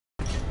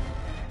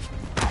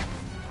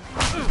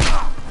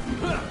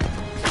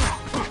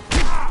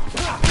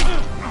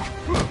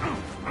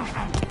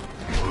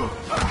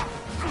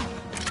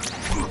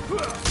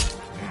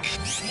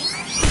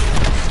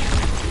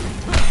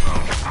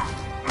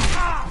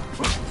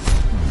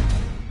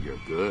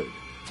Good.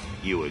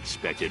 You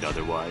expected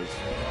otherwise?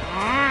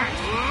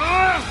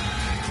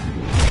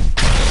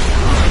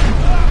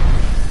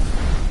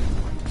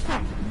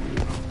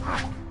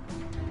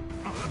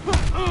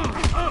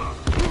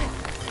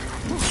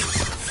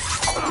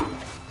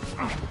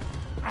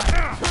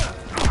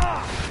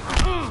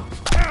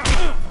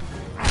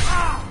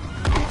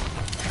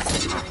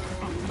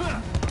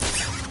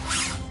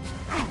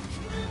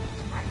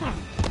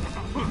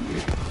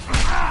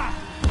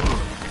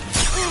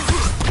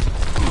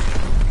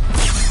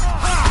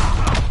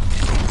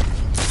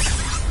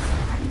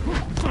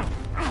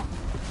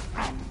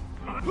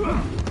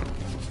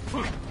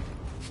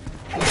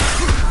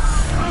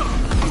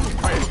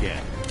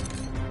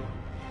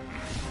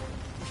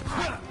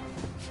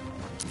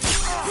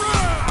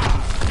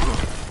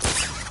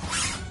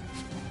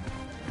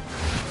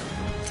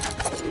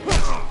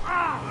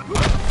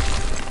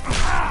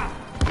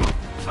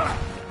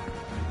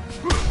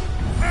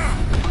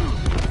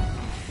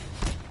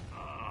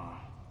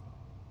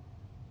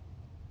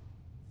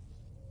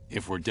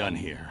 If we're done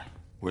here,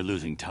 we're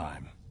losing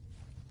time.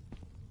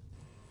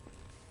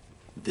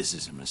 This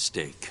is a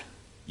mistake.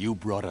 You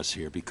brought us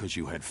here because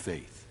you had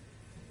faith.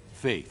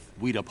 Faith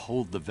we'd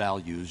uphold the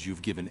values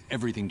you've given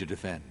everything to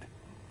defend.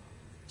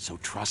 So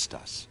trust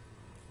us.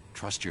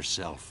 Trust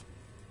yourself.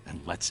 And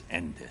let's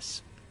end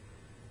this.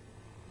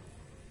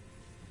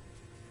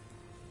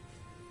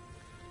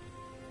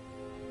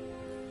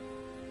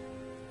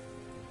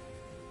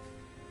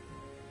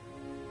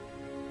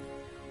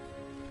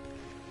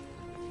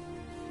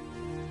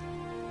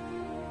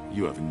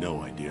 You have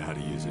no idea how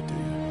to use it, do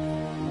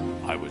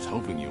you? I was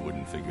hoping you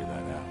wouldn't figure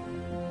that out.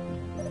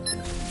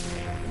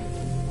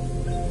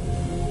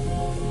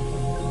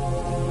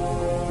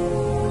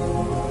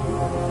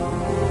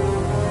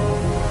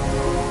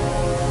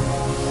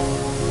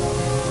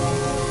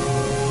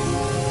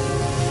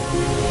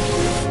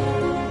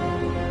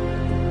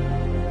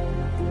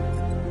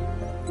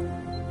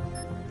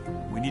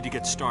 We need to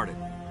get started.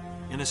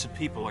 Innocent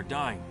people are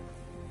dying.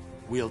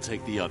 We'll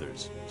take the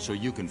others, so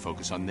you can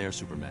focus on their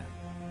Superman.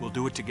 We'll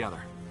do it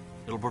together.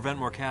 It'll prevent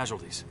more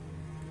casualties.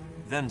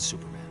 Then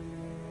Superman.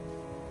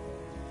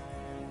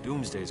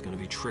 Doomsday's gonna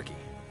be tricky.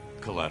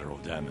 Collateral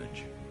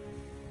damage.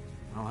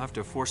 I'll have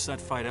to force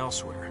that fight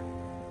elsewhere.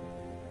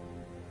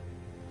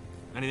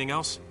 Anything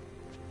else?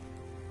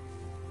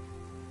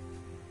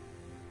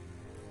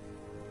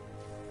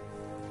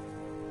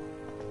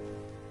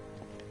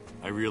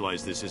 I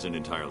realize this isn't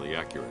entirely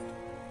accurate,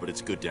 but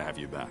it's good to have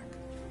you back.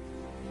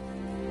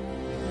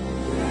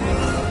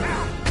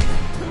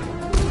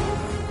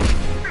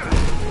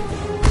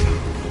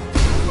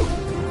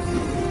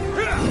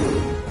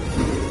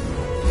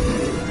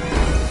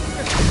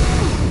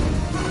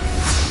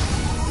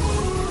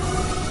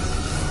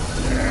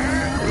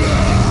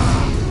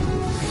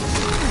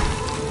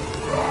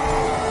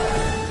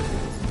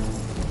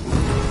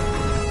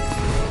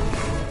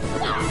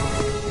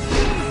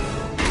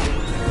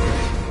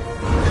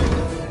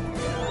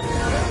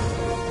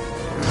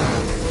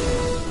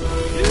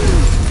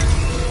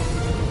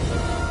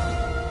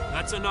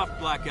 That's enough,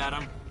 Black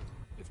Adam.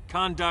 If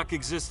Kahndaq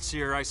exists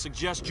here, I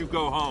suggest you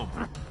go home.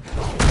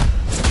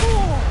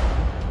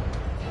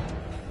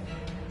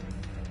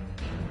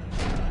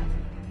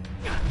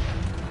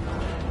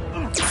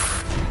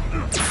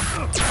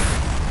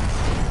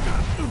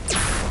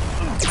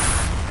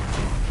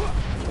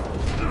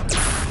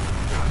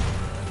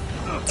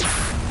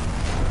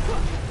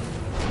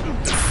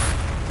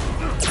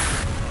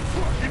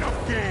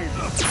 Enough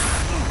games!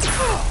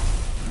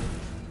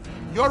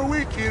 You're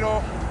weak,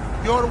 hero.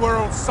 Your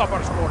world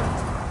suffers for it.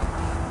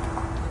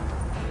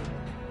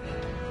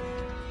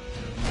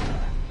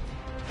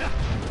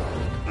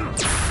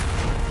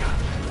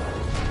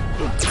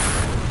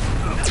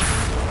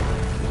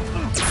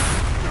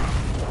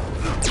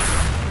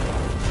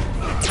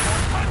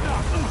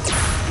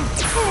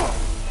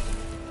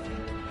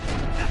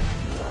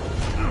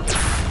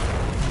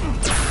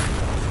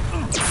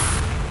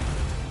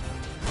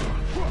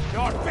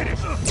 You're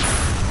finished!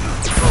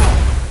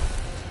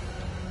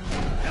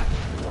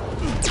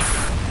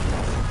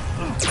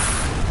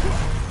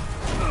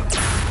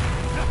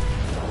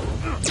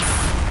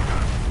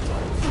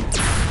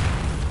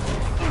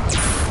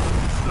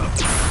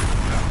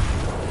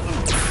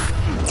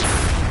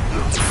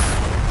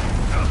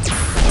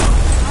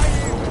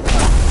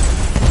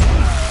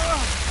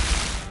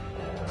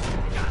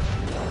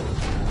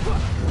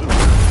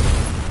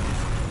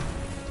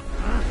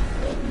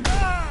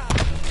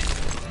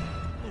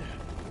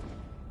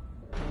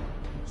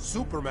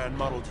 Superman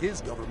modeled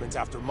his government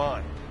after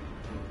mine.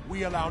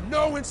 We allow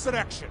no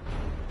insurrection!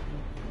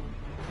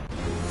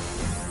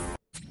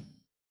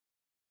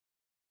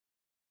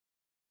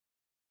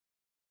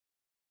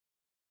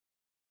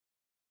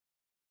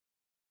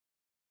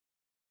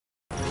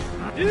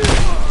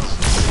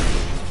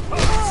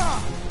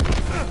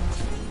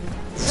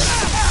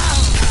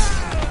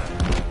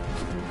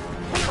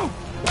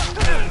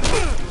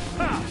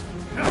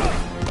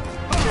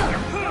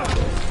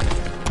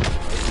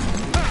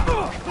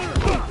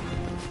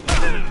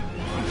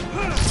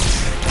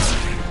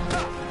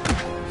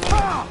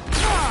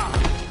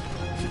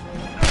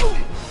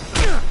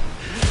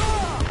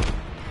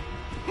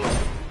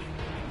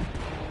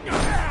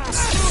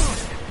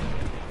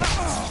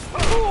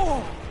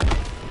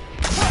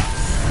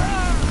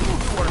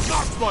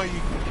 my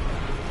equal.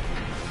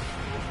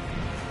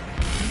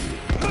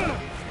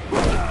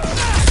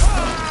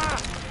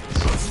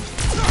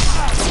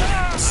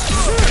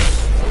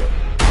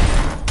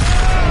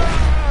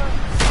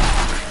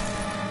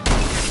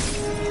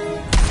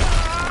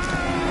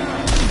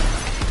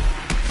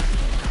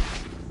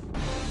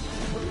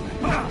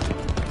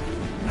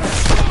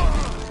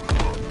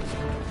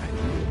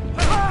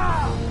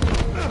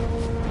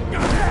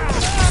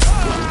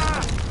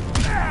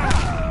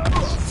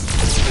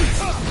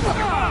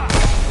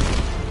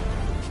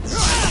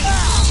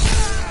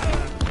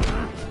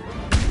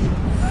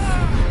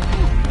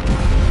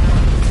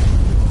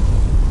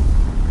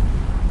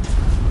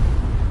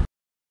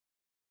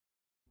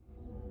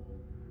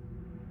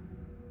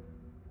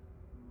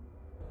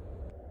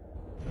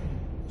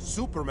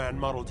 Superman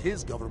modeled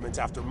his government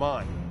after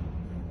mine.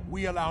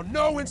 We allow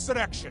no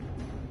insurrection!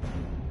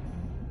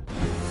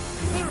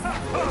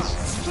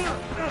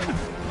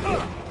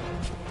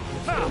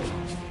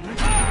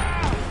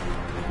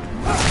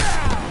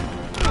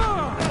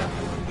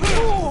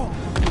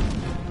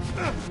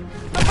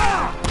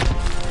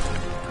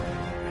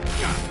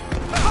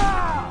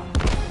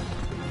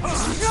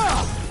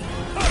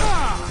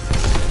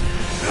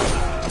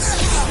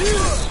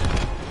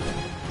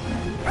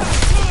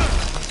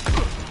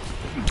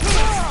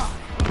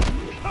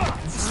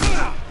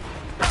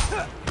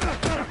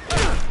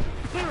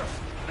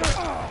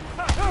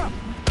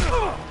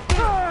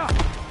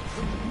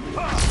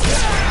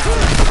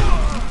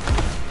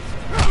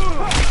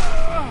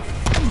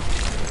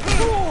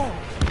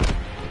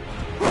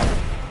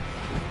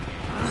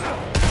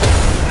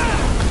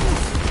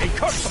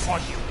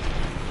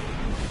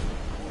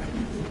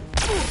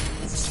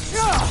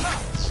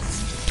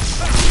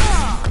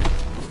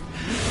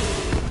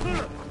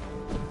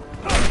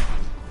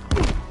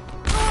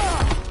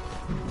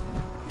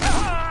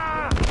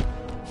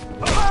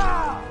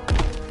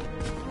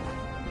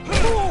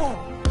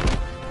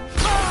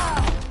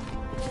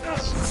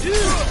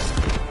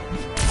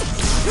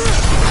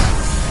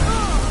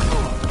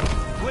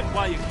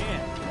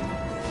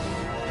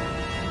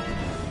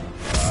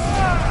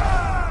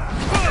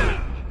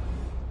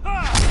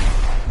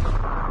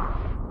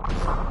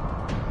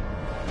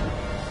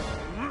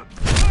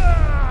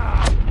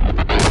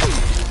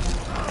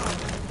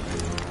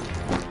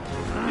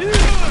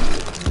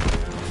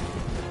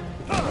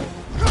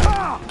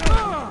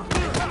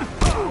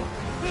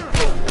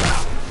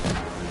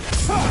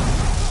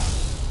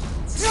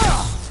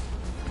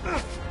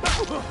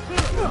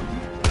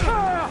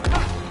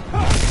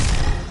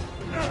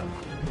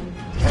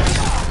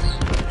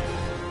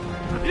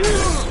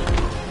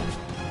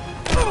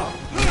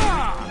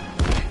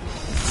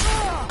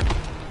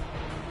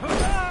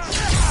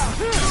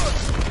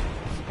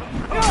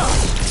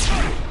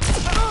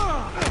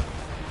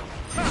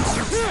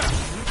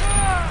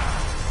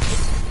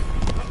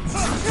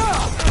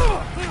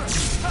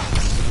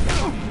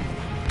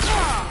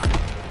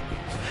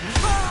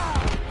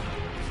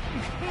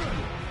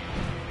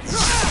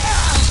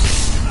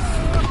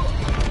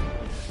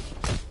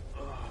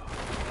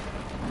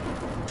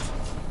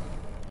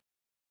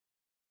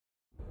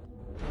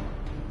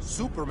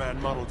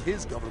 Superman modeled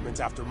his government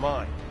after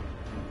mine.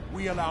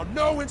 We allow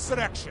no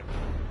insurrection!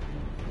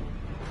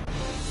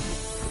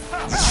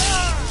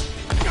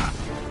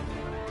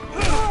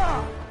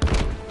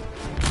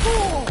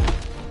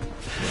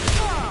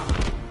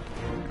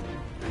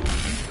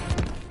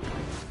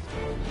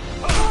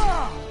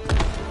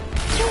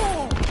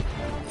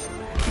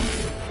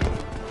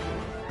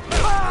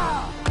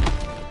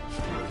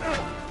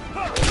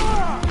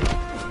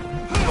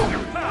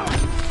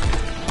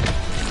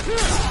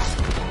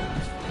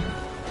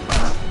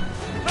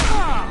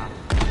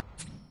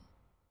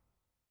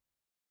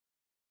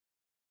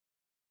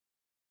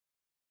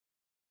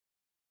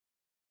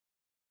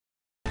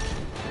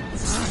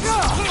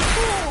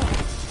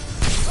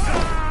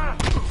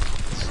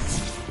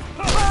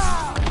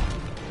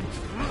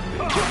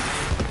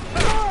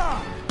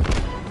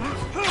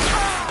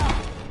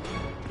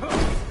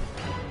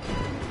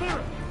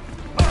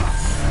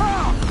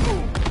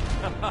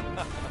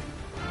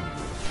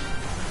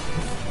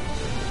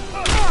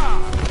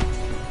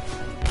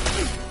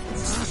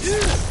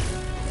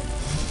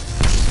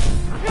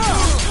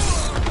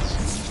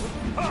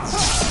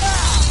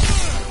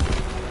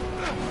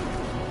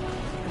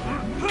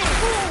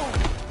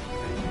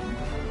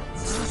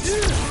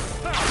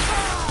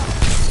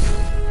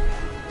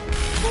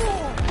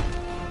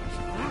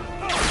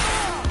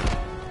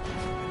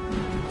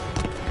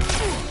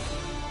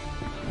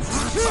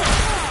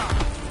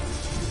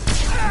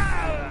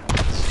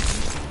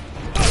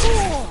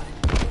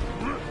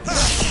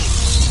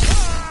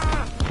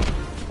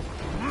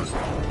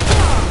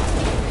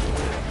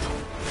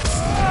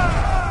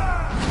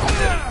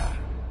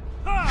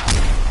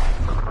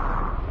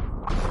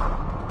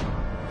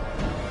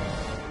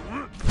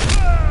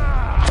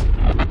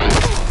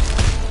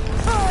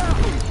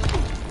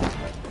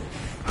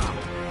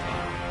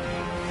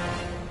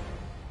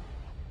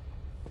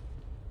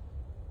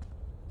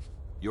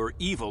 Your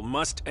evil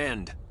must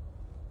end.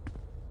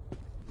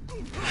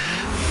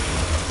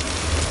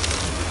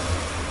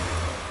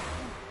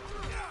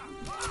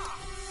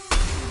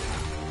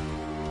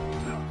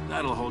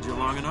 That'll hold you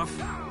long enough.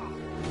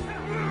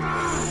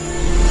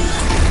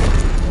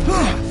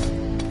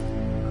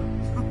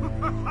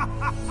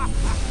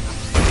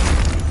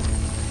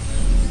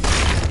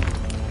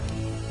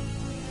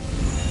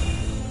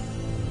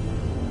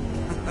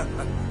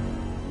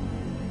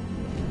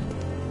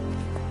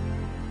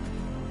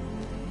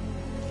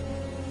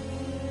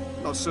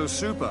 Not so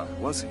super,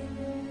 was he?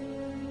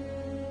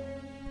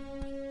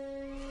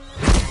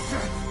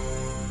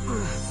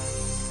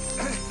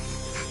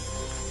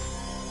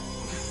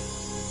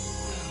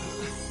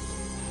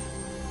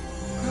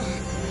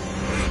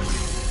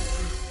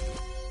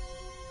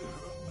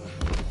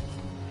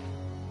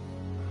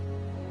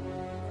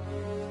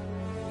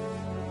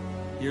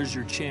 Here's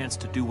your chance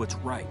to do what's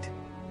right.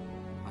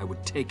 I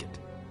would take it.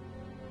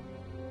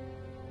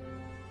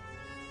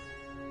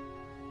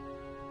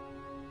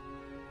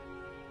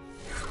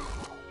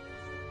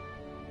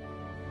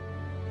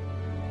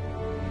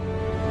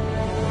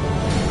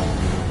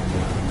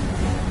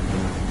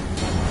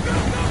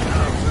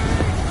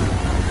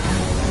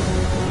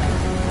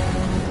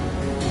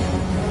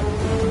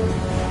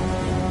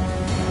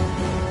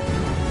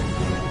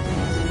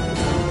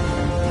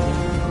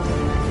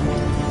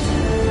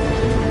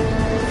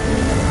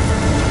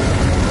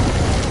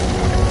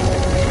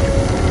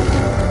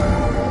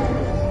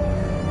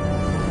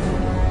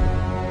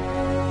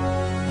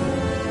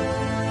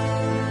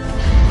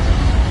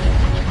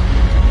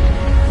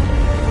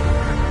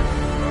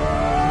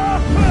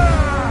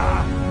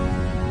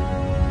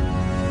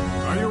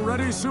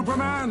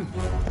 Superman?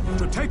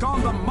 To take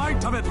on the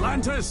might of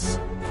Atlantis?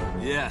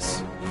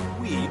 Yes,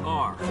 we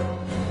are.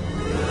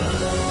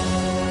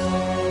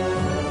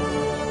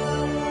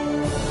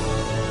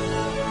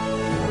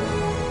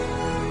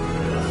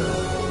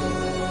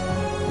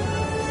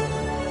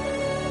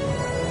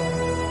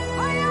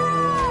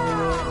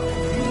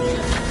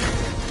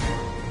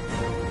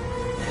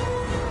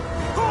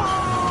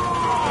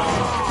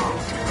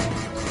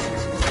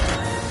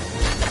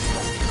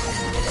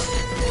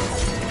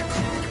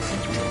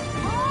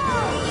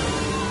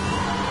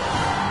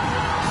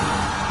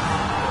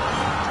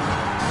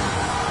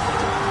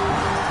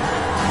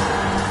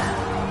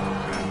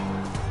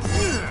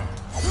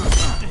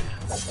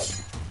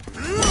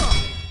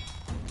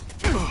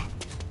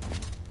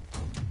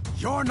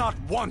 You're not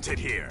wanted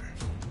here.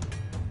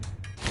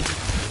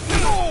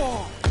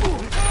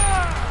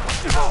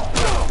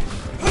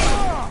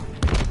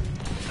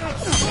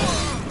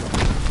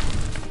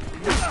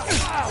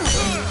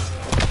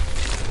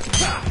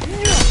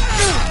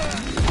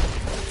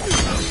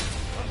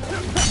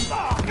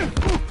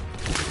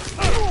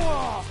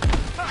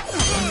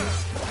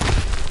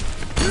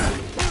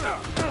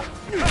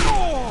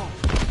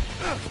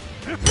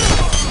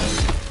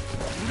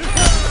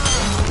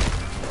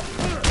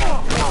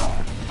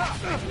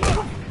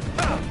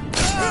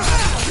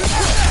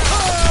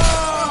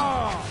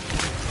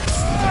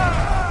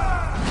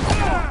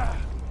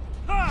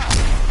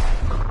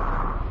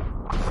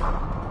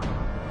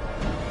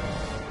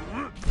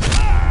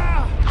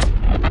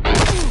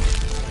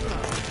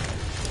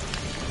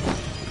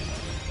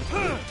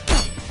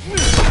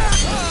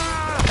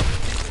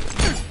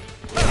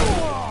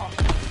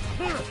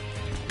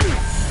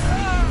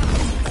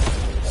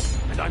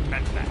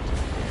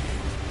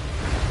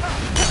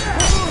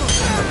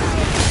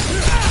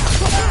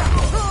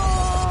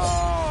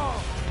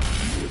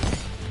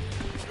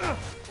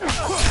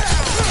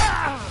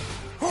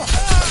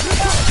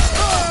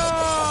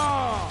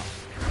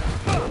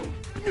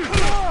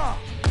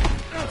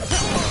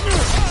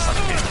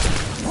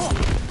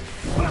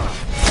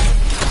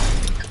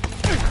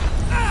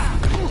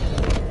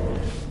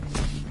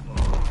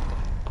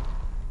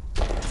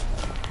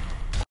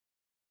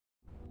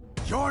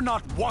 You're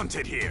not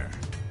wanted here.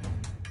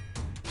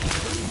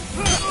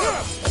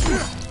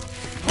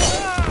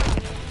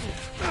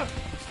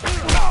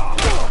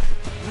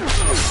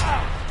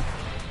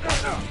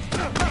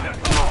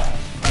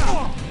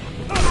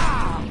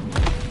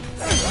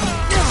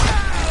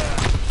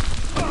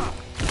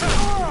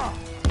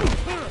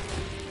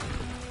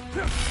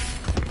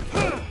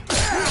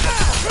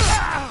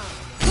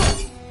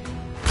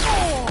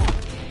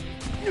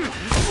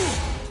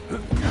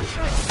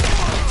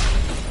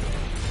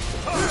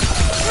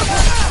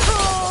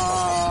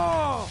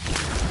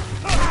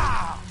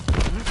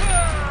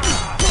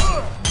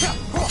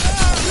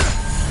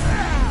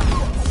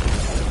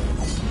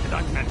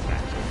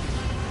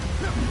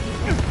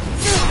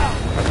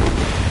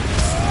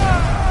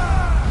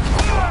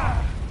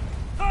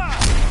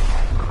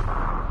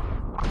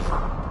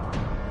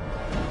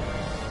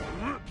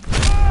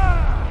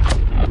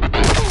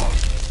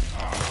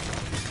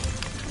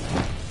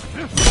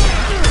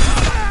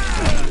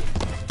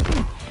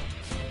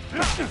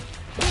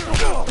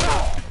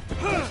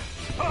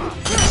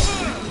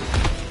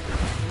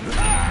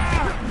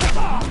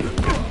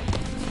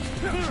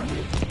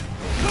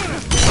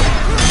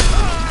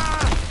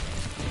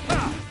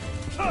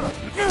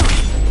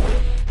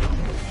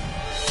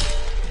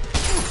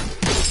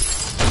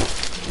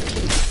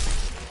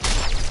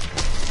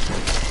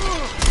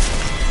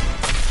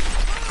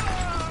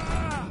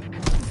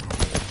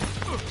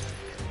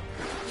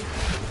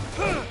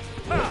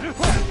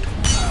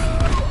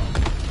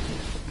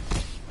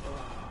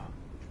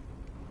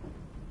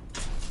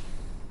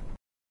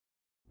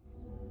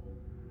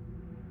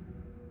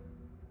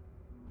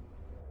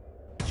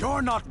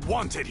 You're not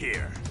wanted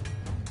here.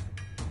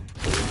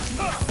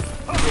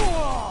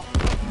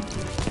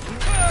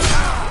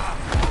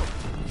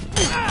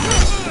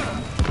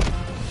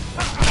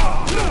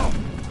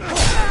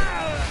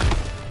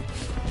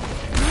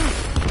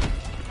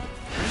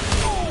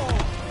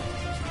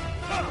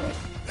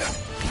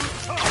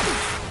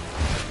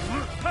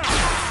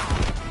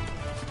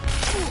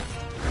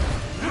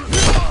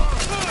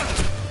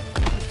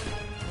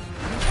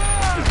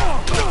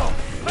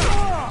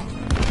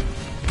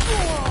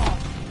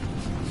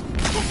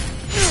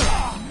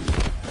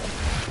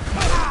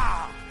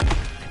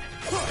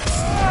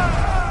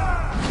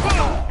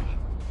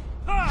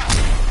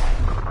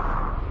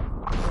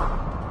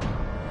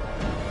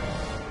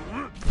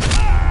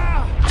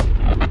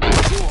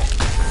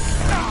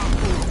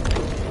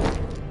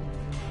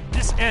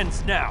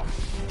 Ends now.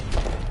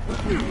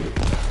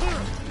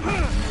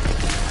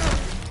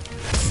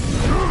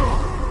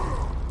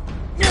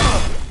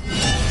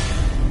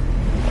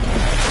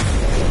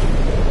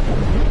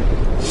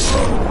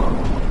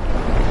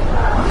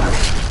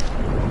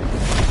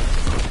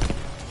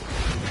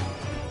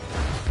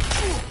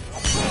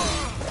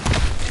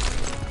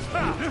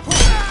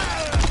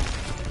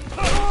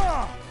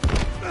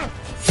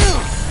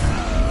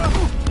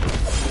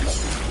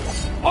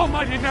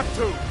 Almighty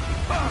Neptune!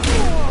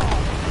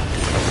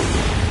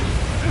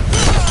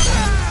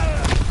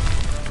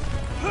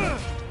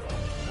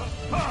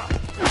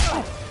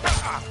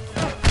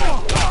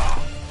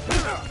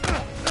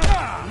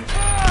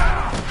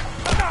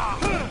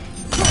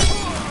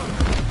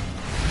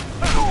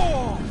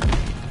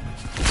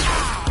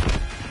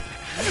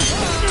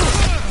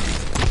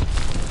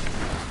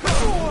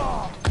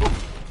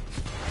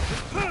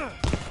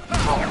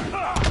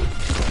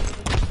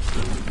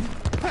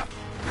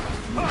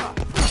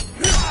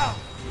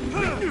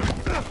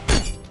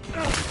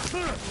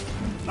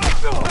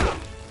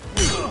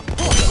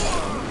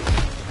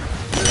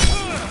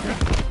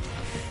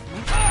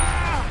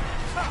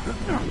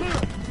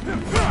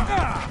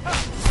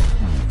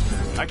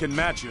 I can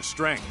match your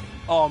strength.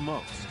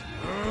 Almost.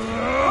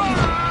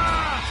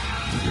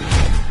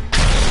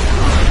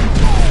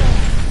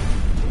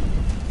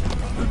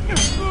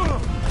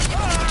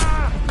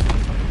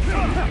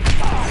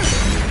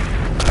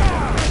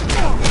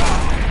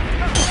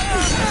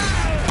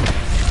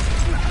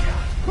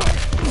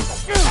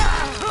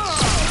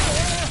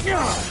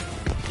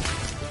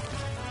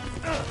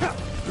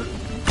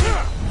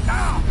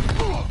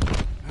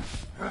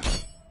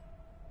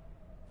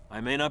 I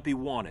may not be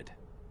wanted,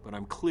 but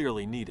I'm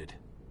clearly needed.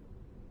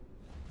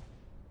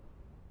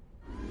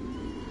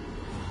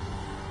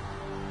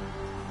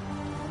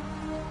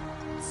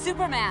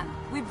 Superman,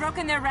 we've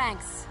broken their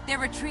ranks. They're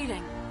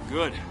retreating.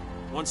 Good.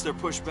 Once they're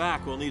pushed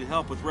back, we'll need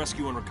help with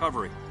rescue and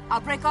recovery.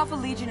 I'll break off a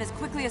Legion as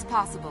quickly as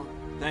possible.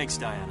 Thanks,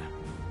 Diana.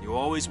 You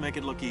always make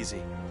it look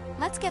easy.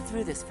 Let's get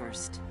through this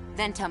first.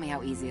 Then tell me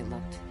how easy it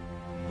looked.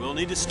 We'll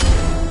need to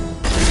start.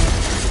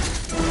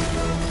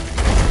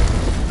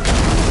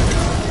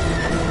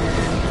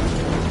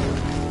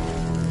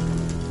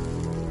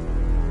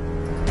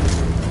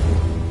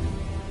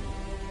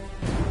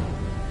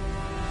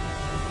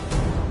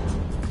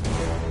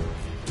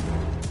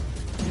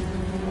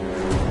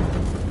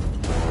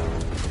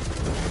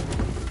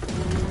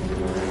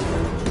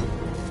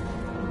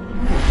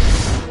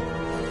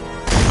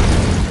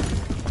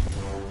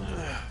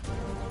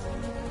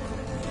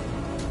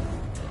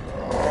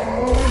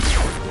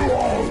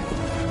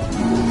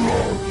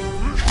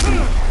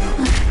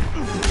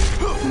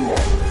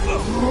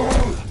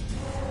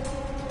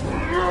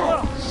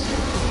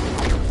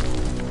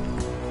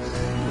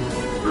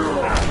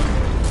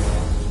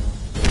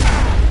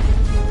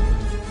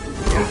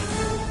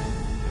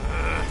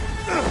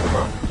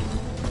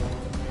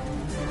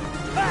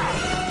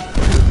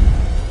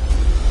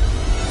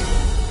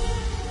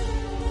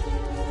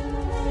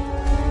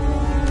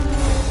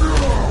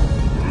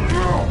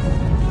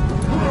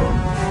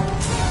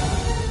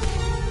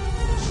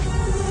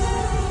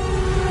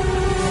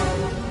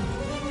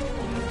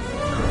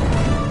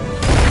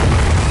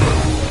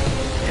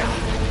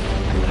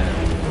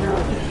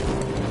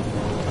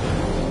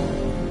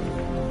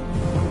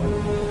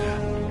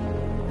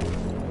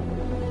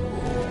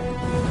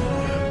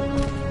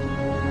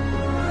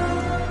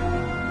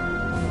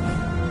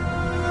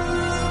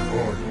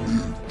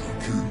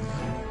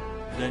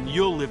 Then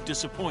you'll live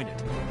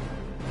disappointed.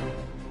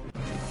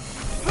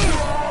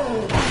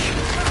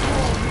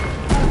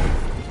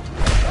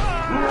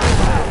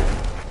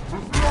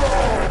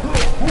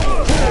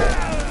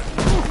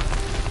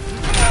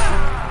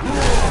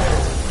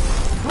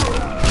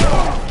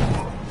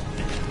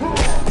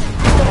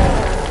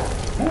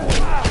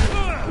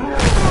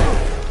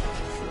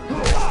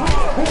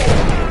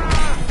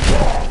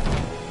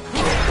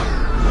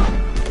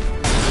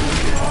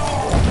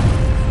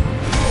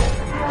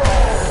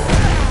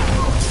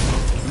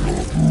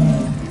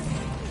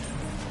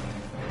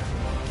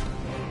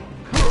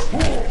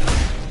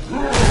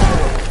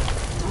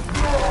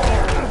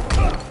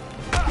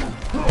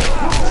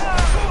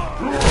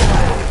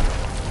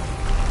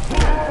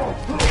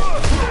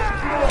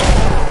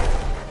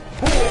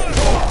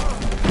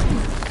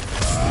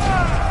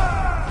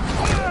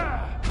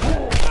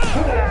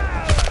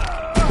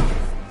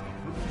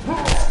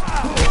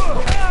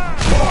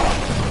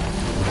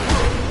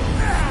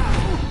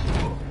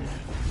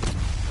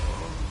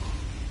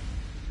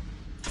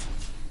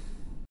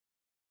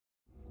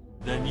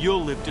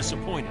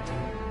 disappointed.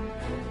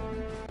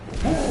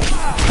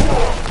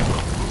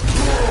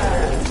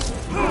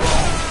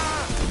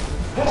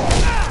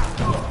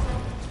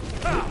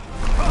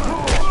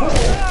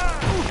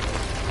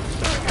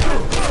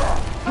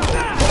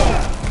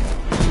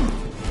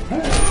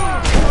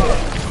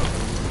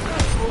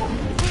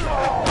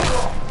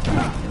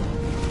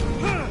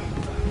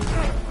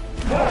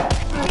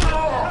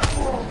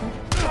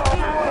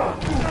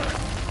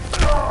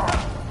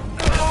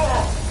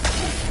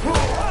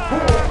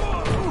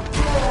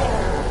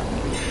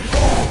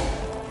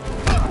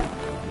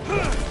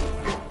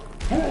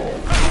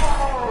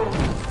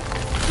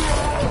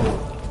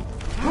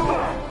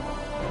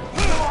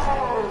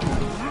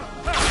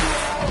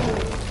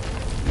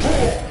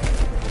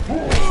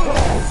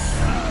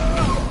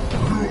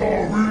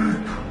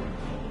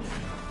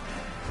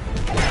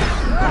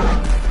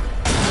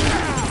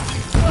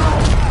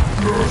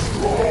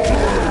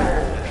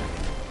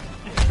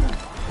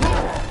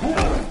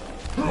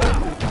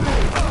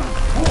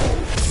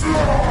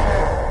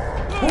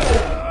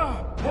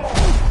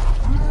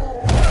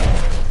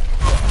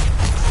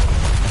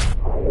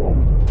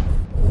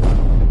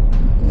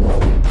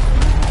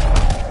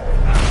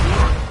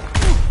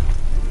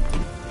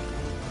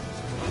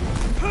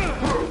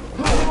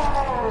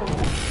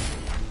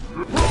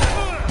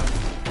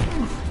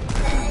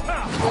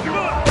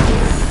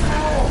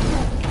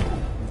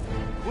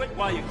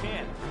 While you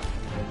can.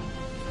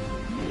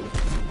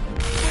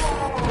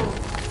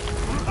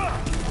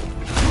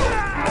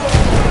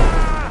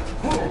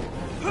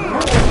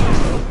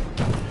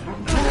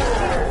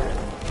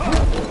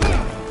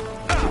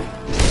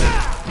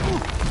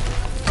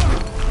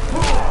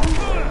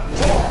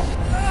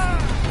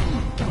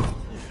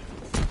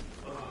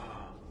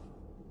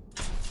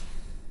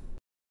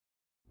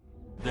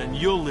 Then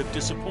you'll live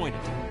disappointed.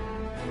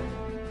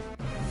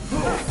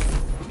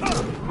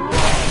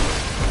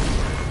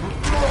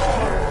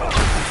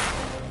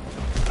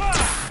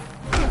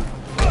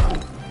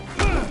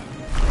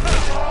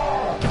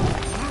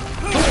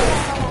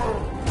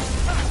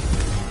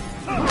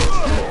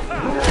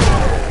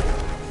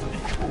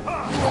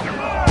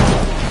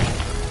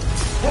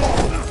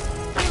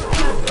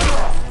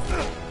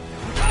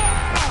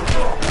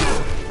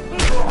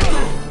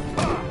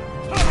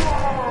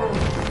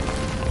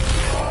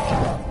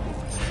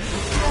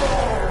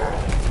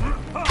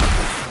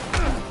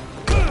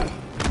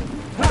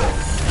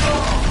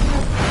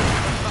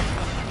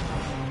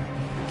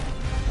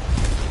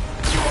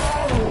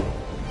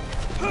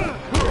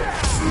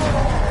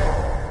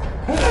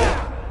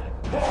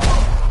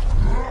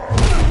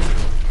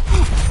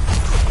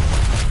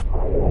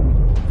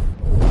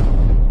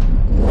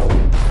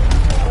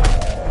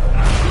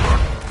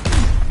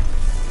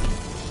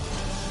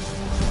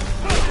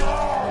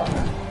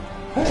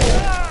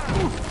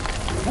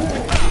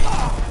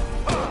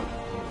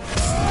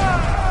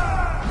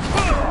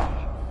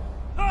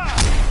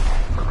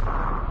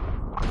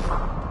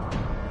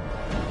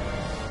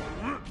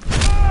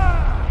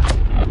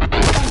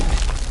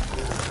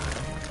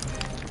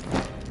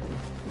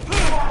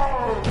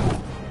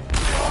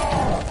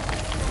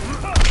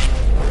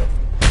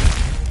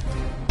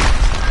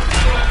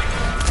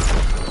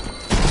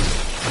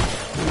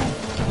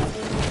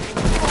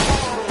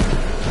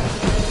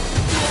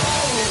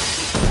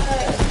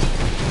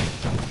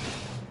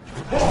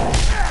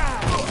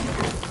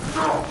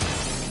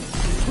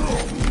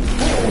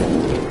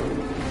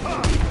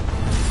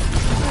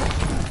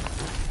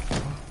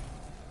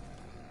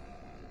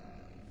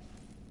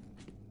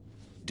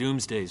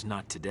 Doomsday's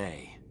not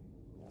today.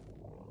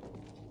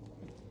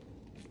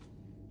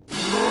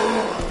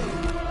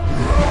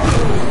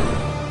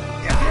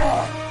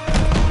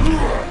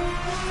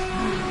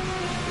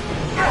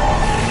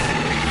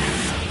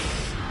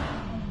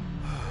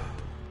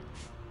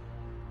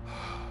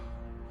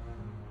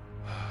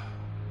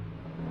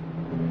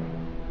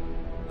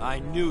 I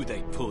knew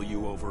they'd pull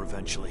you over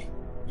eventually.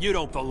 You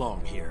don't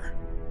belong here.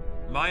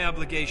 My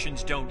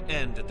obligations don't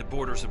end at the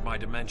borders of my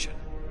dimension.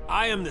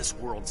 I am this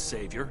world's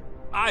savior.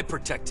 I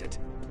protect it.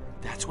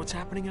 That's what's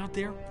happening out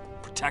there?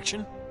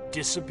 Protection?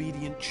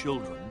 Disobedient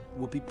children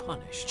will be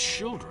punished.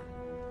 Children?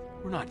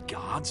 We're not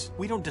gods.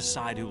 We don't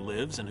decide who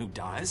lives and who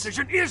dies. The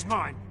decision is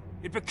mine!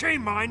 It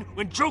became mine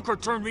when Joker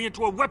turned me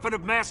into a weapon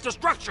of mass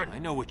destruction! I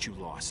know what you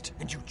lost.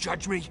 And you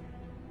judge me?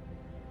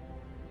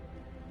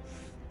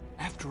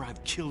 After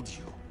I've killed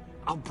you,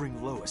 I'll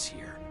bring Lois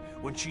here.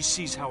 When she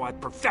sees how I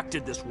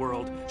perfected this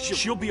world,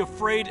 she'll be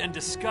afraid and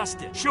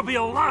disgusted. She'll be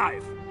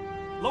alive!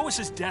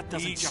 Lois's death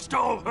doesn't He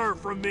stole her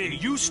from me!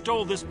 You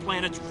stole this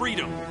planet's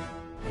freedom.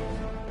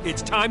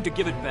 It's time to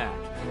give it back.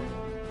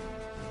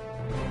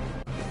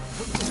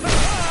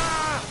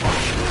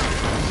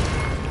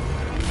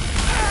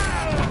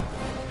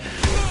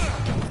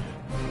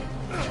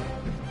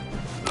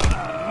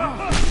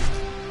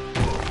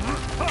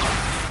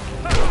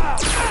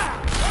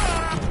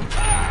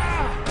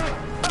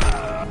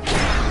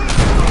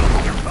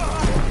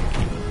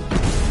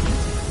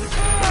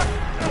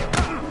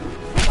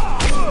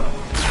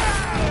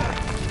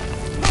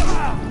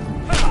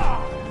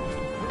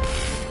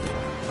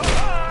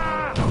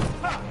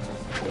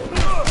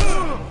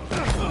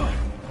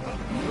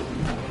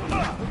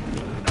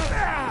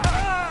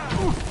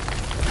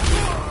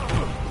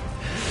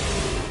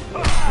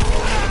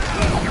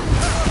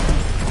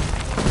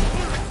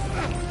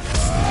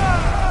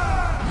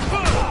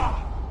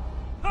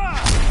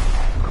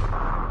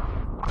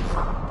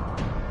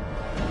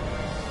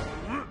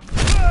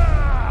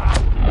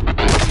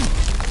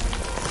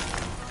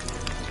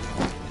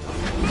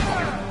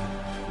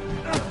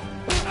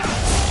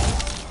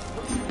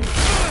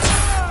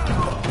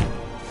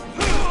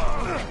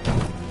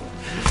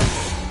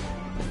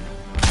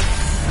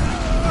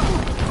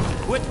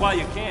 Quit while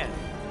you can.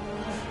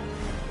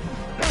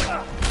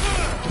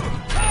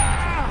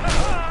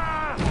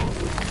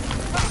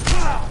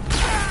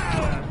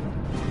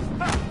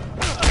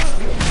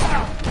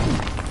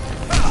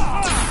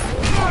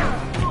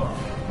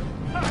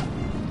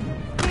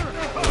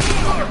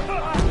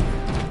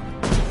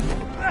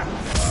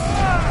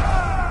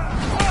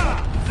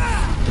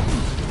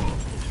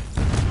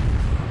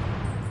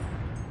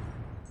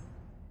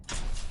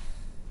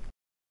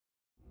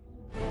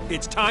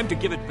 It's time to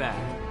give it back.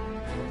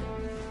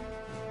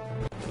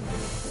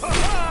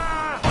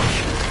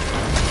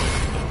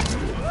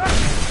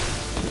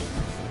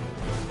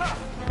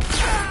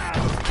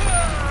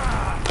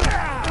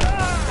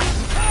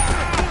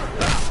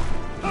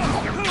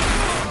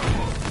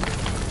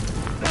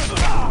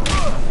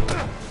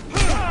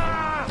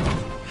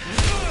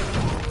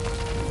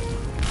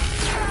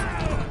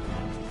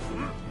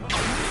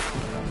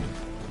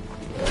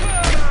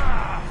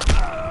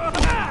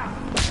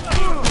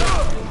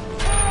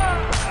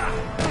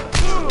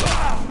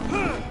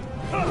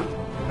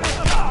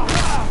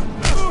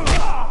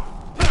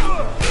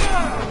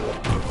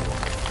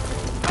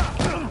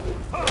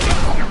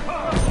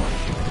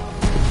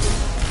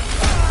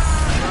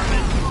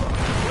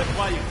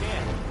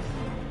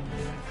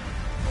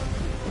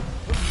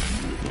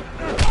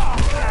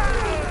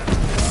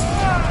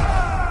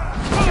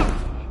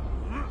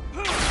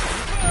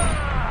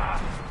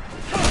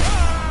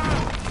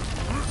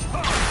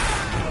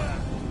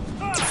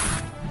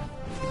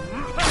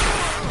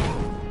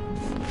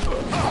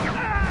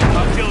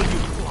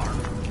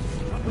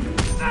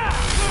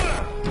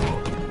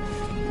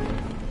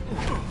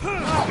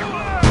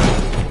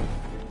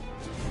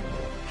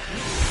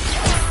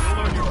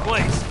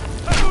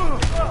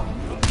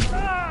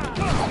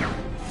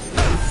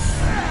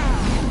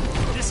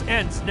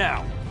 Ends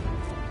now.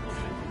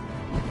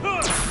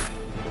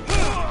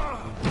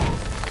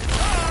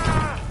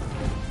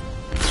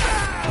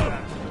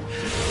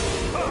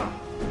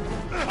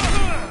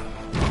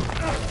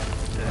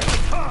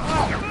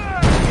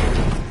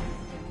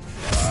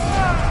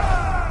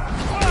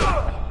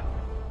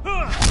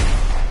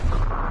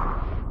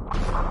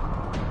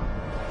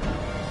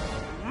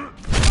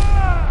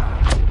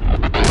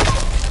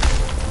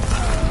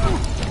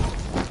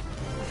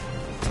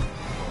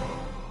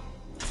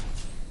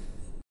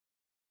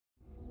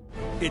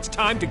 It's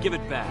time to give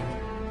it back.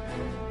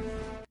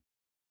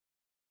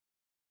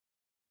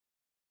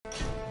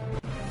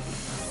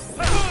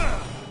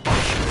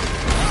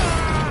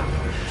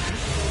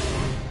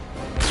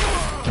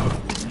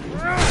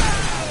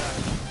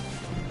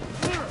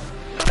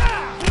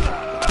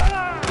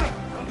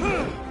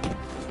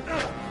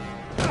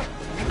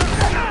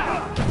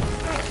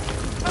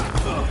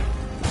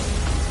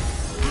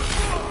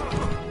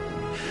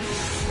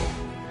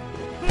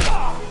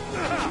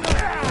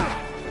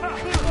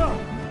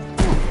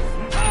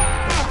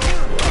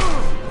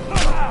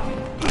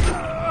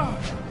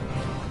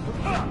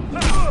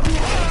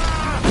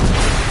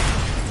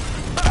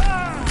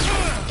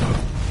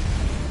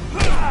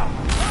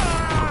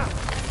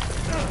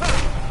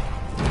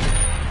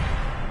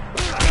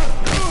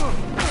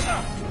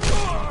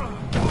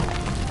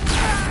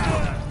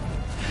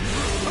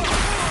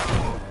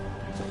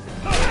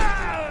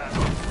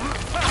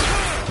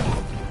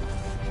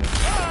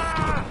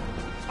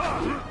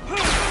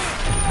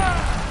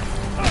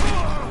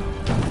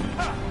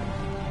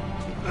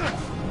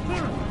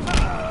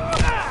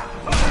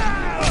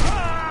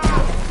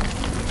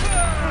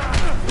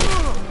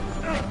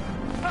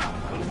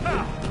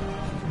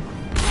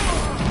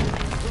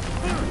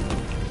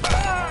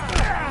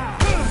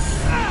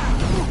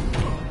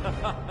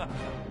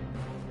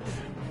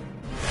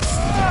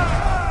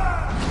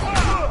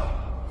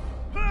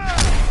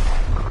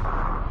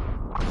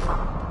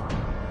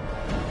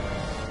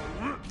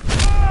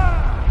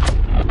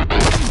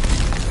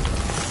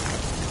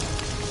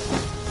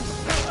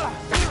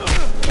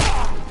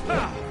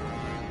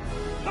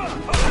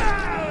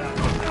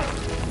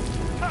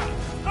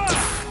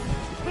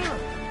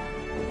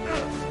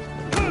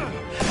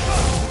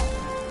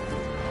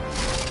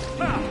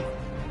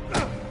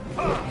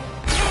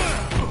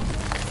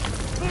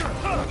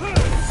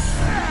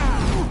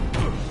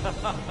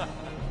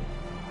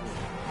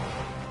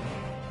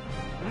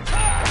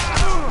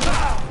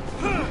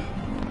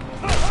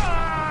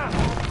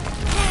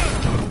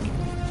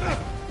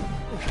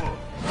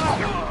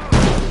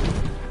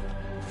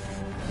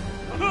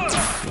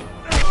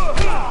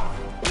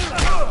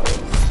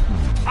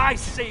 I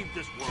saved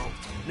this world.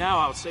 Now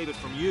I'll save it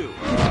from you.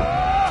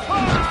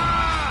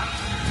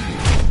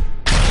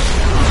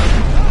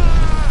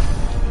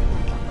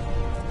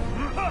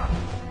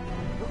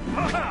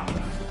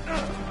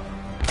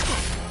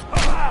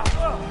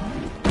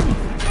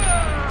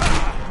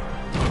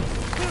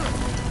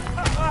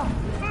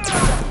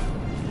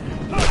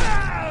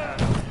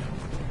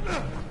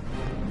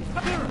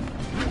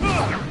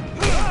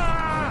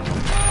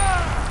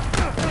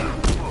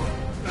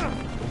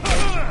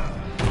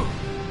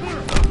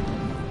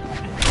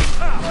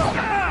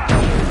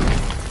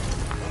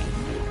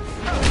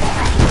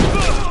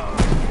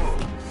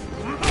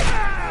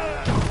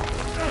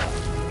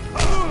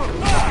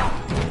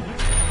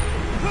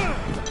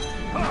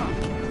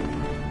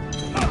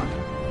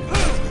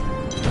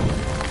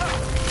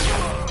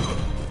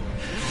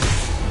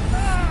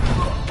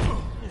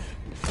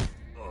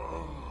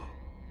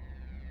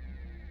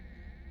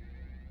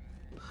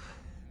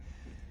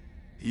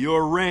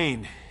 Your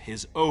reign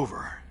is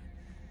over.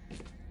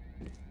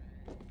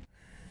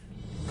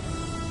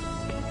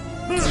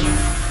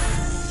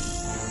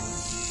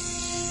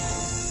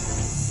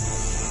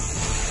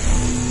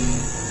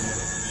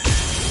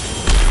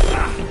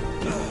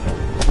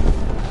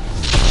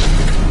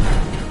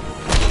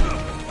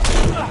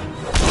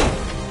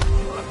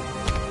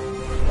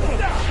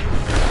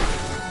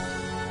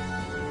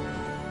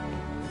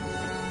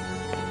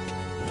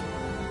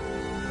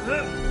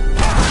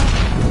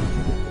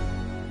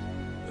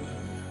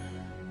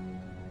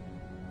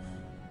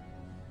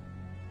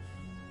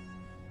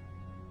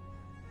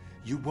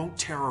 You won't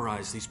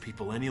terrorize these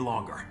people any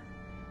longer.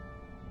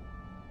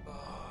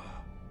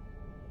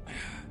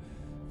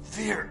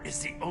 Fear is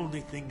the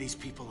only thing these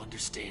people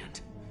understand.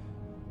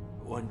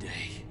 One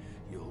day,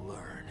 you'll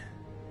learn.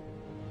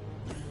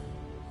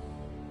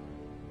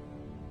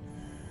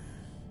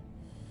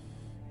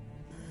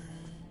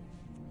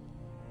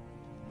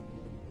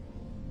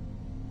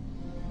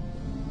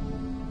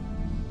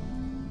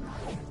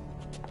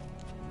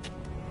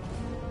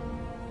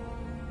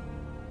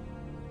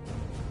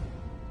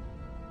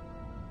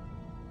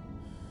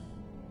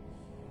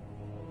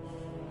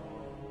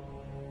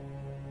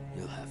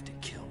 You'll have to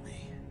kill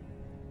me.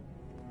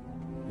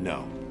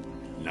 No,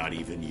 not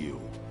even you.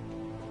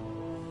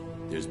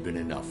 There's been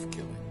enough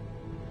killing.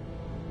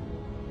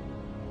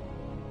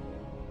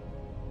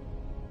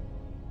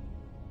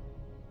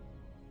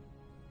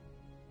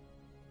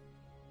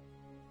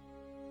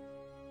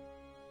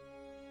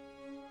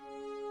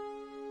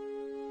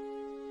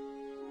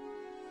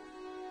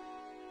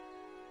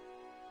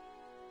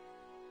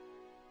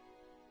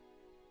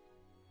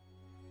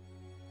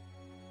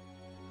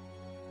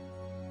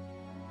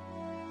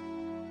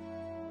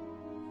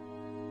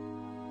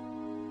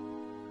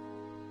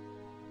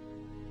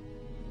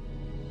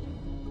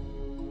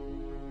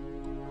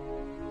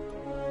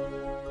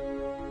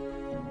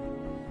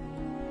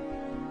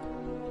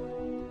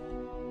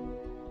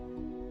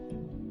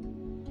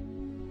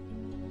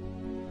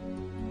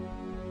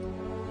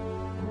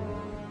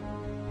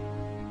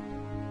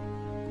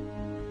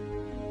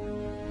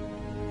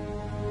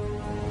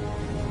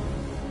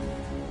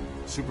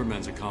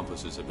 Superman's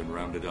accomplices have been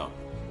rounded up,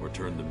 or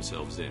turned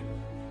themselves in.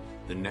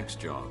 The next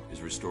job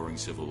is restoring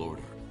civil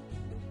order.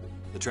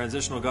 The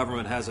transitional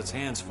government has its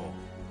hands full.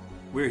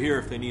 We're here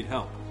if they need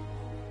help.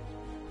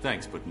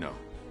 Thanks, but no.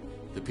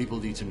 The people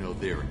need to know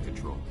they're in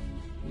control,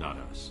 not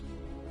us.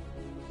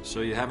 So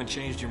you haven't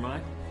changed your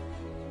mind?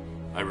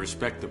 I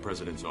respect the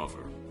President's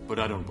offer, but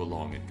I don't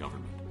belong in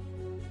government.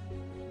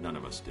 None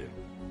of us do.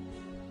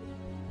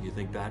 You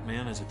think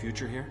Batman has a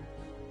future here?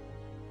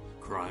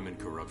 Crime and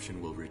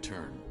corruption will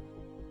return.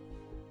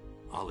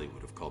 Ollie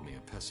would have called me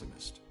a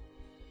pessimist.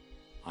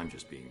 I'm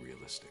just being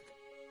realistic.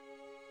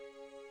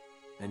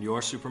 And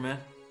you're Superman?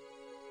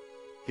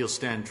 He'll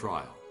stand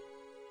trial.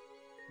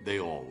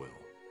 They all will.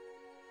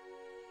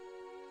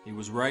 He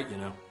was right, you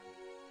know.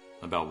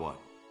 About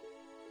what?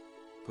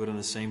 Put in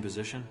the same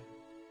position,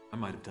 I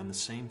might have done the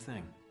same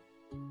thing.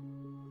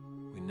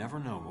 We never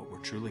know what we're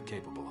truly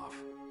capable of.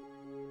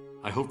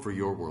 I hope for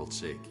your world's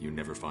sake you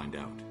never find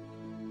out.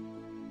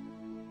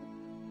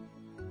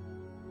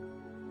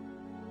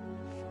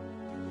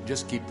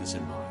 Just keep this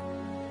in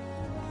mind.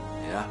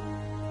 Yeah?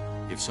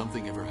 If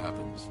something ever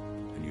happens,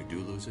 and you do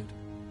lose it,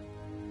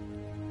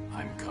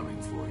 I'm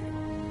coming for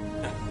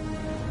you.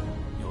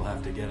 You'll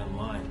have to get in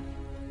line.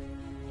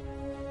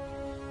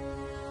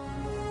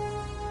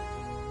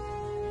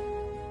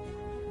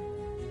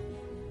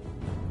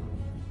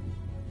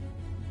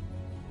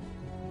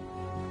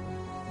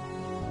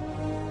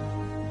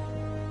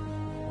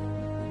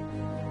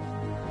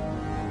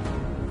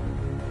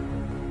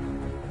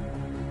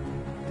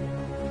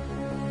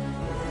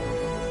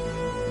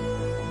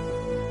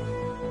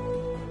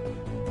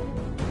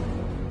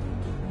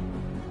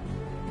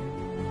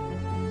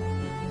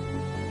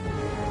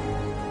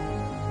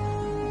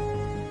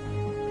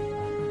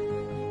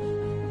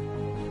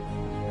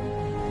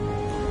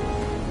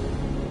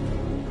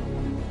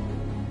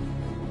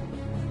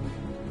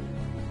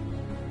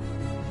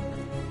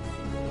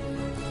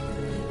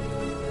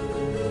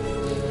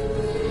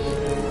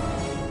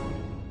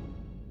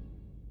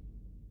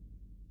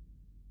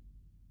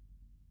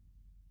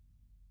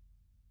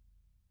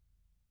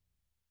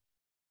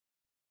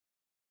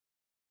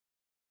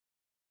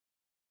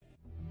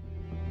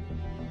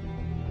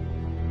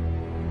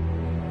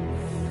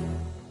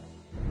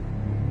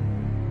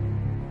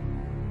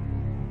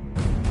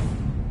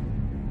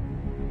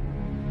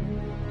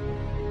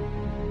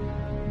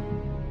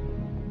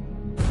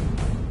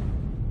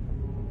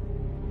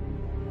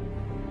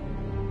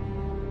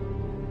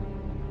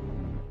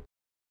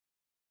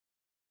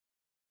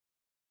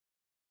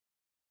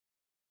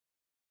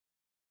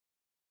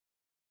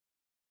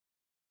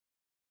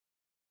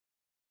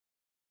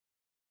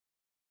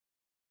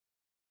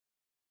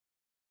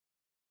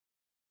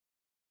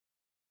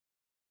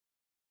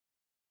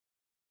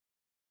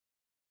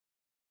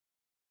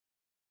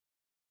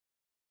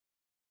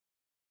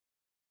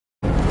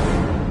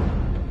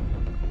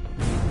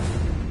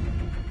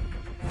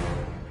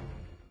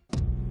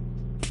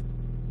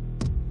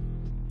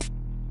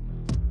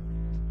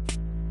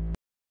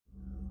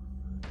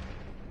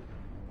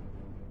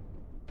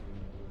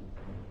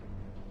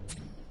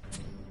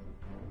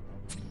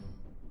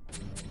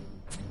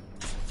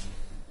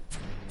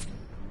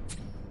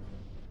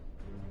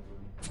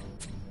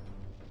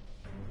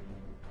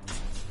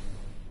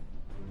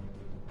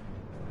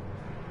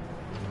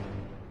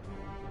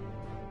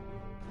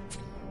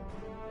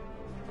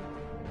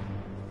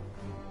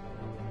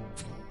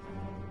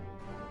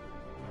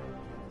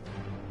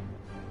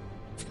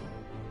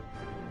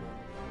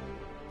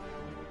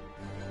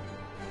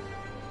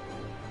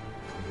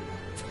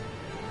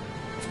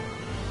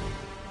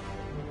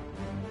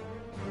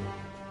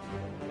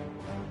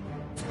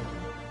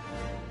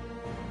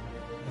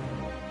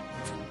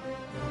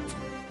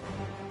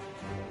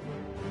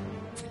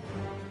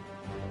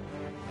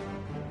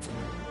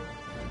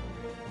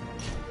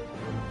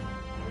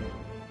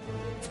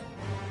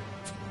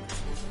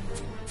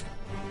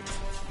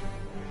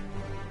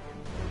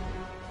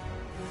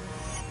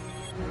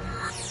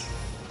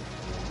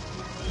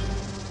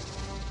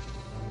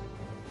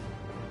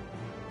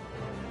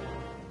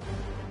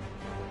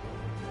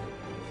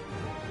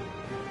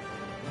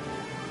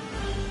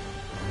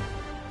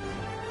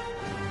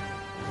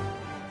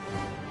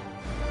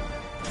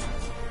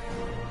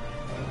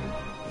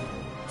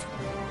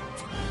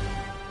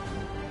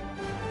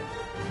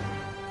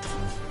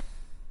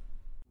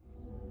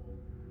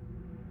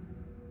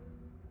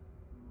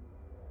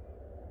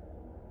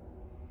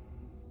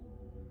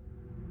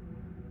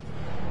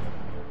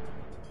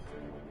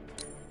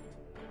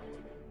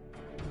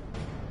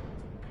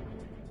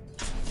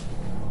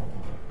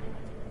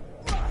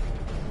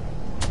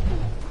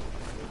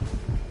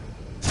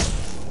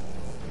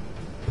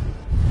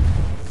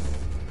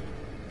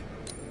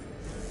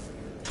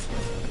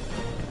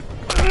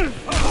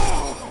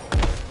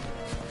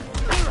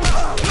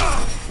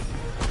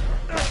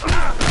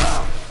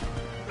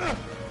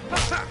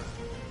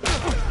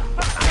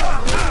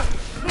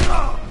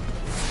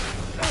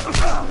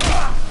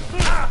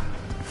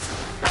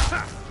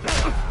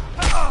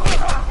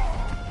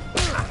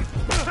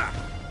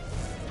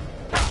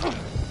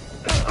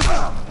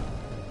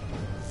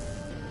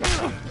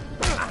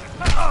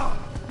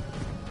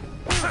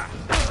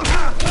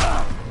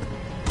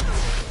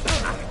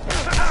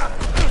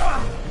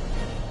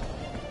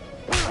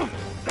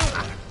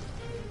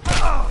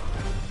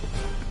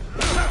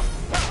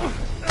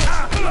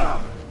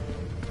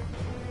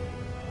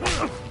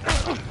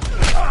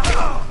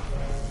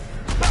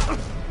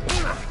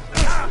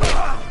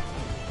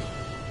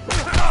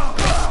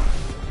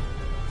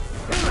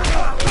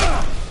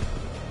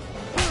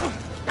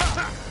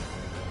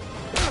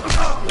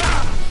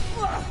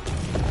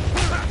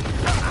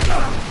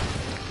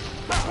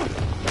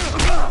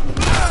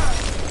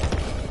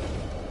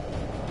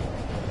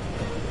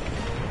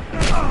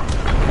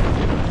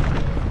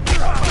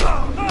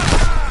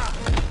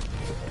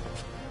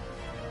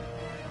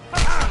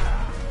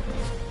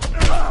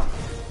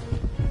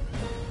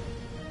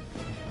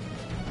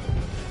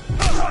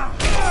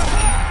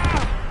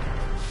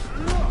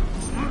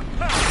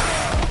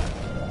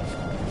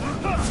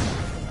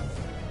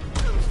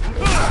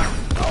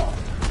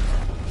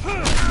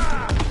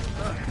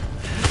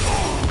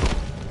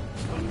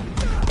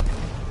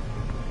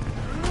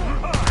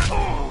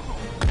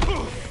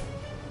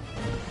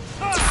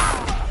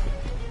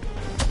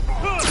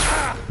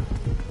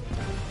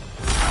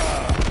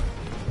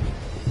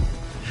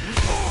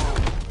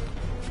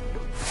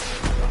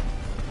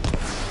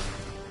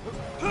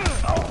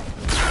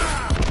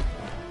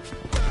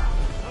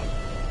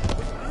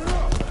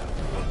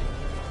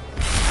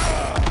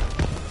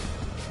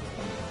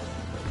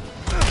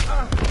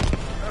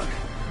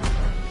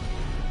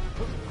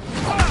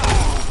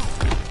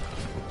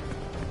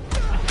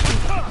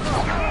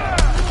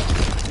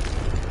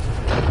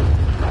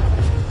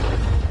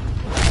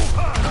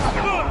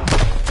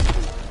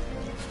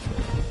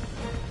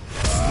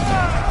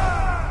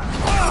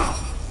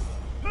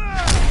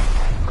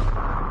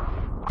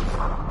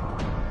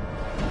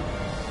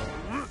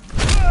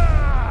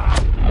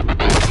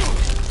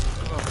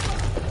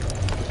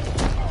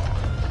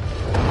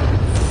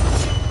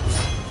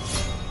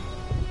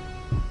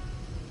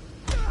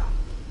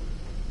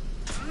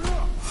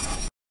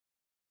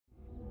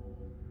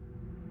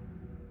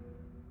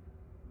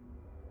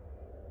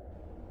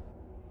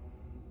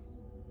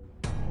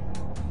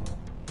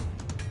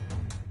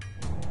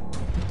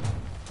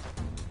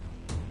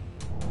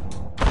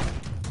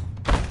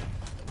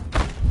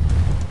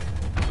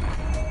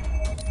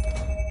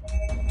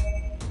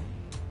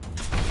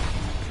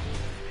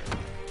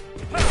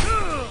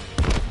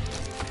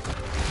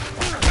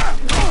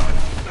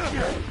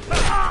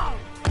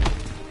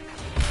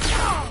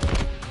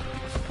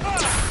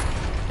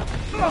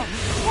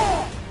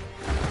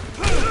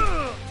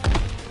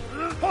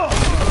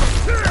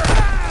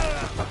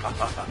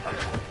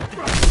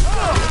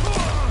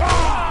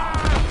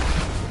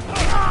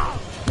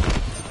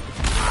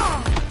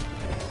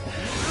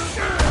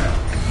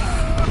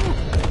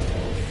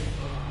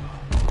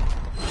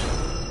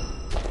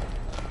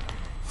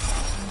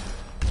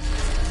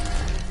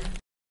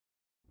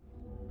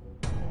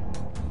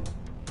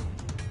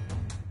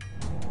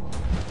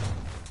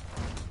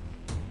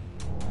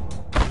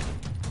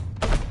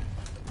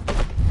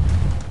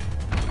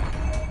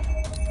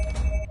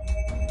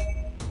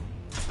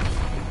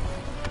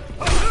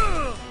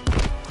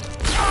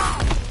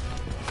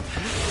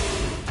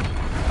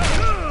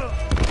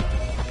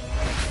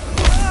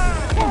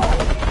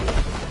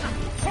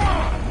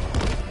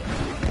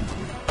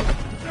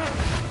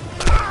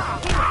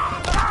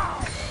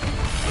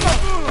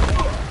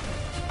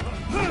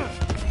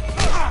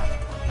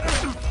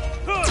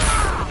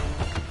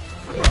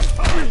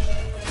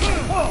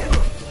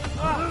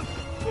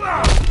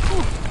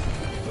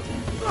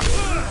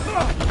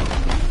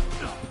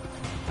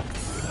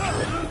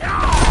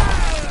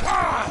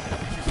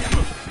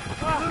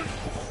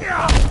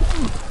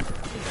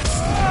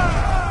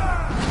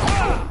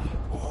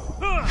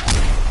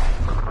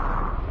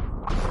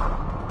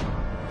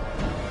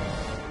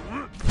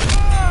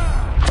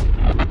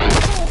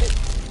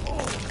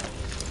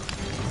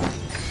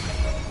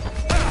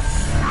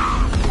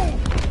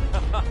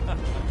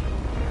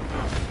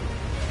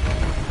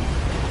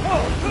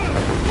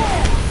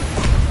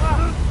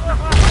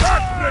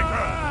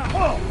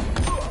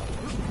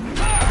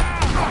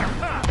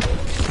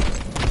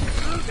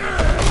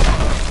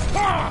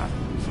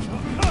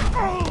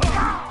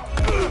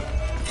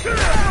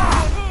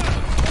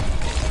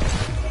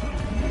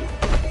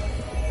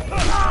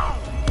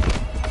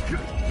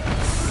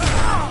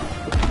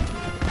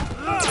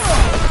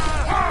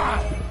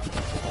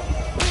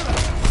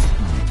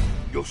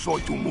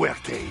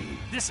 muerte.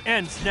 This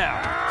ends now.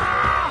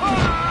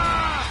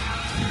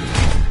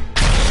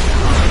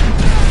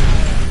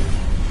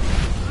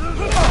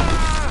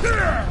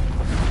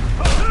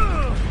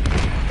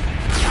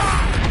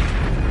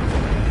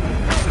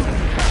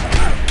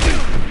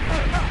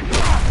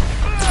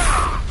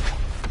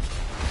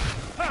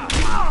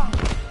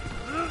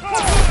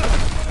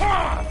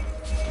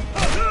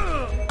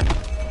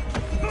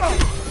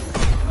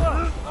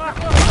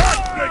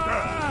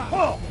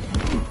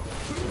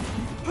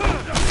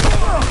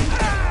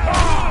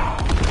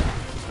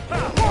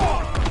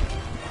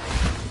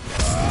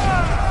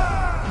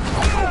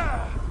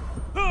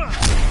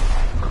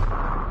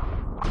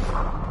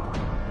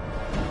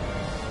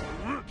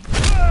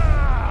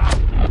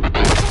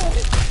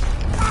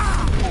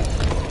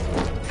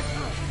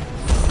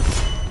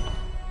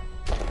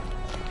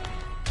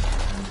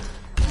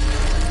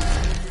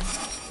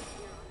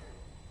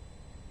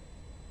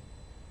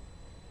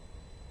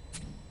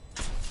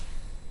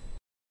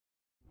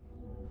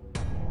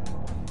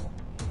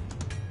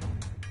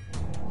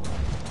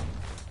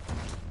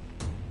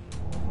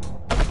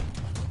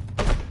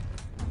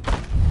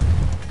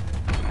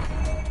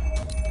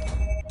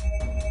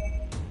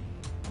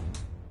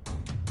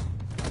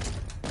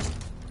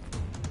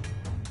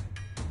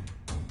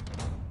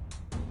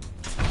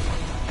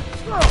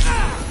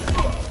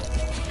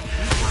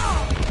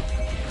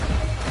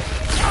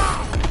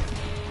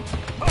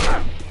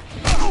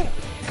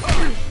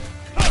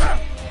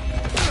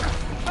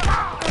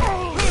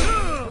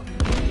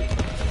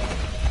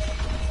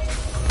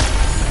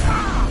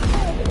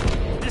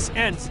 This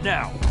ends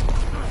now.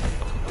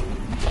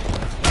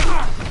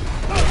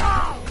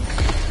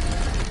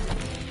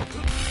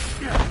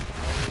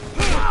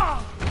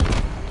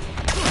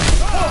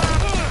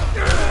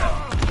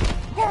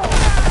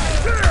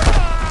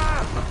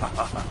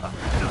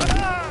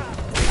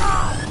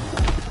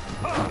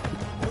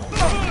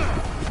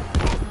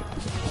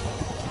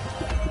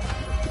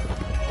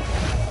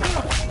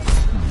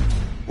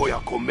 Voy a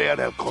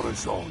comer el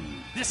corazón.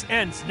 This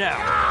ends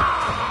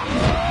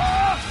now.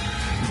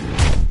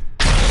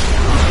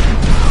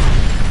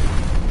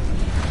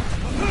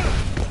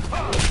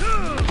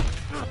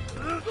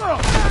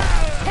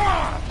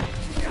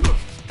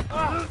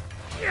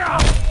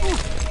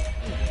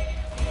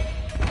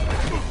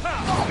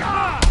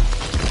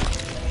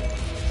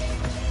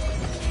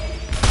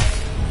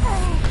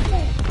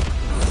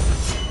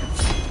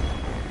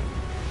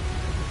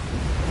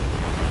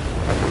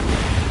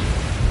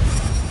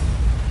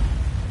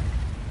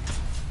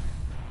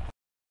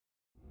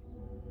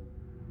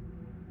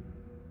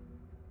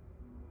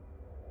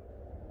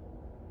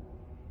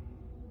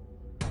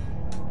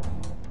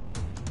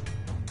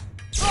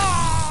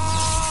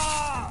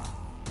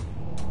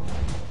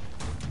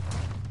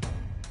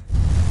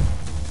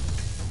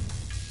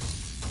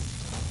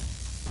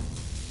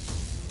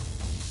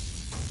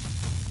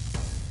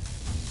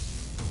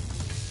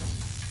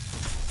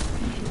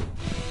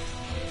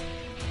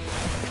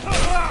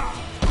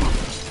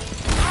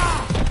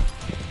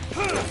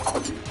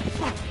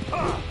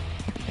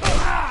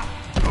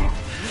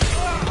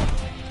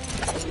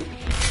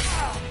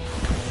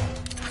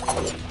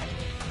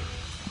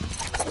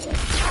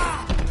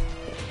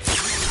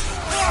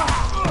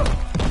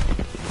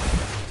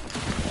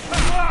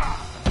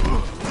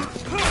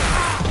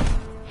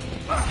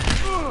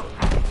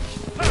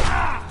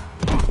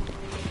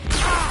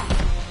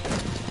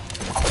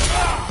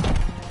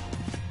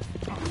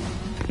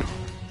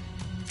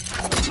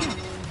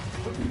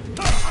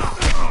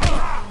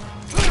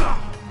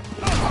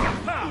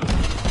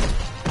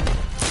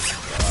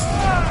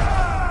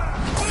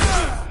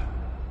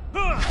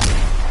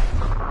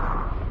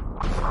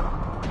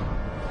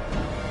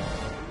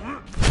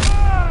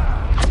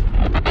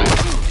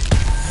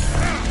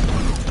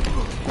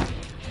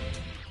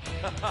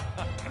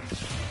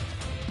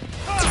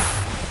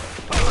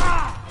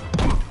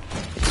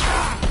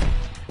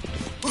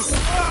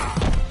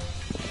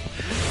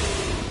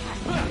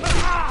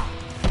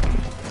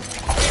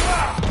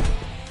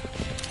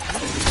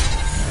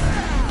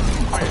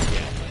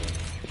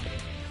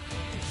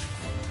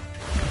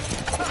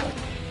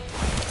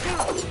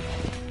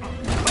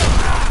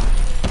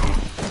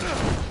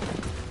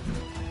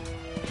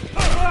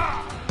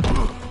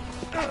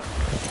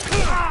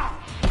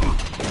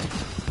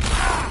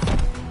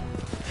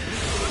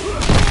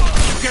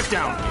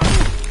 Down.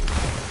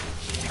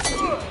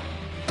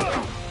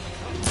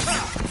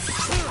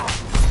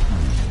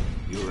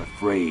 You're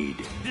afraid.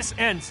 This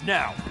ends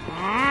now.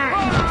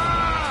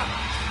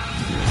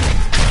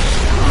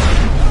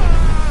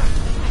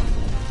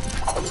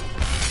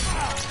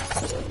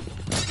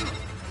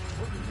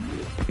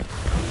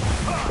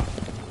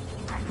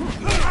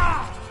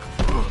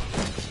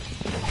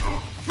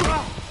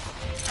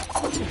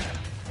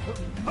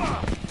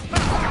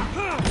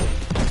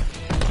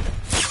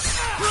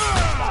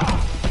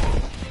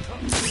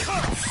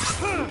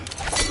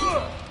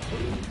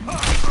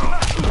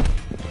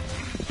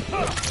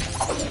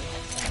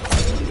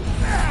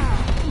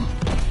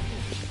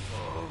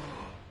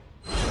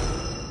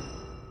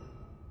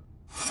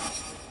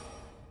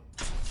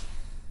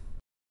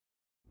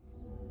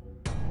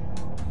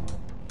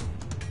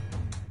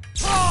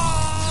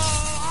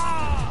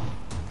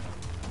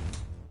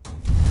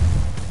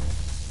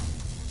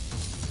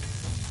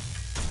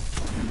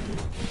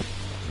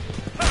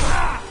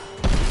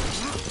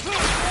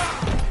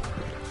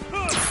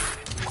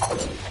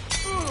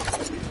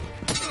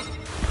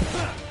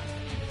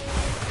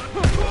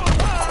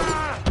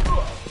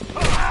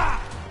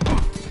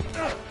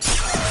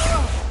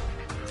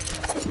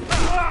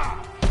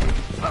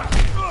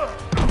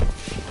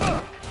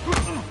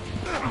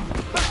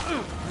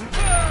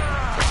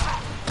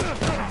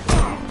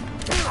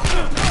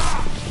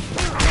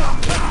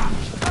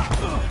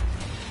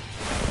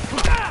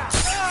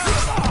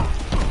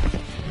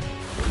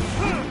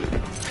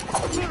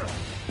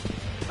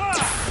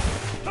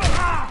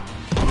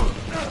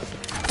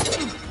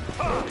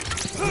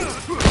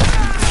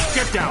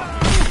 Get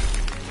down!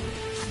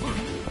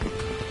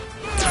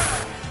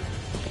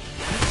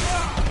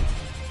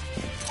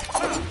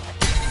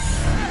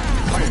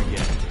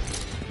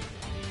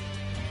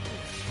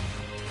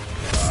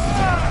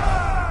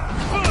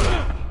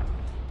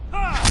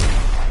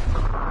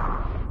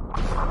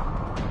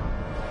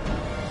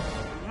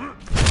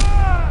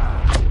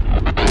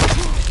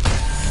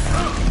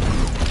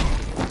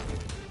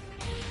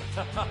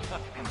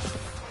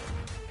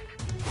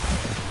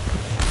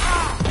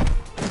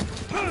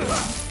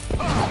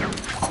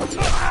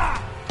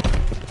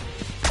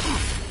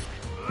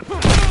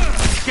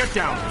 Get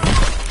down!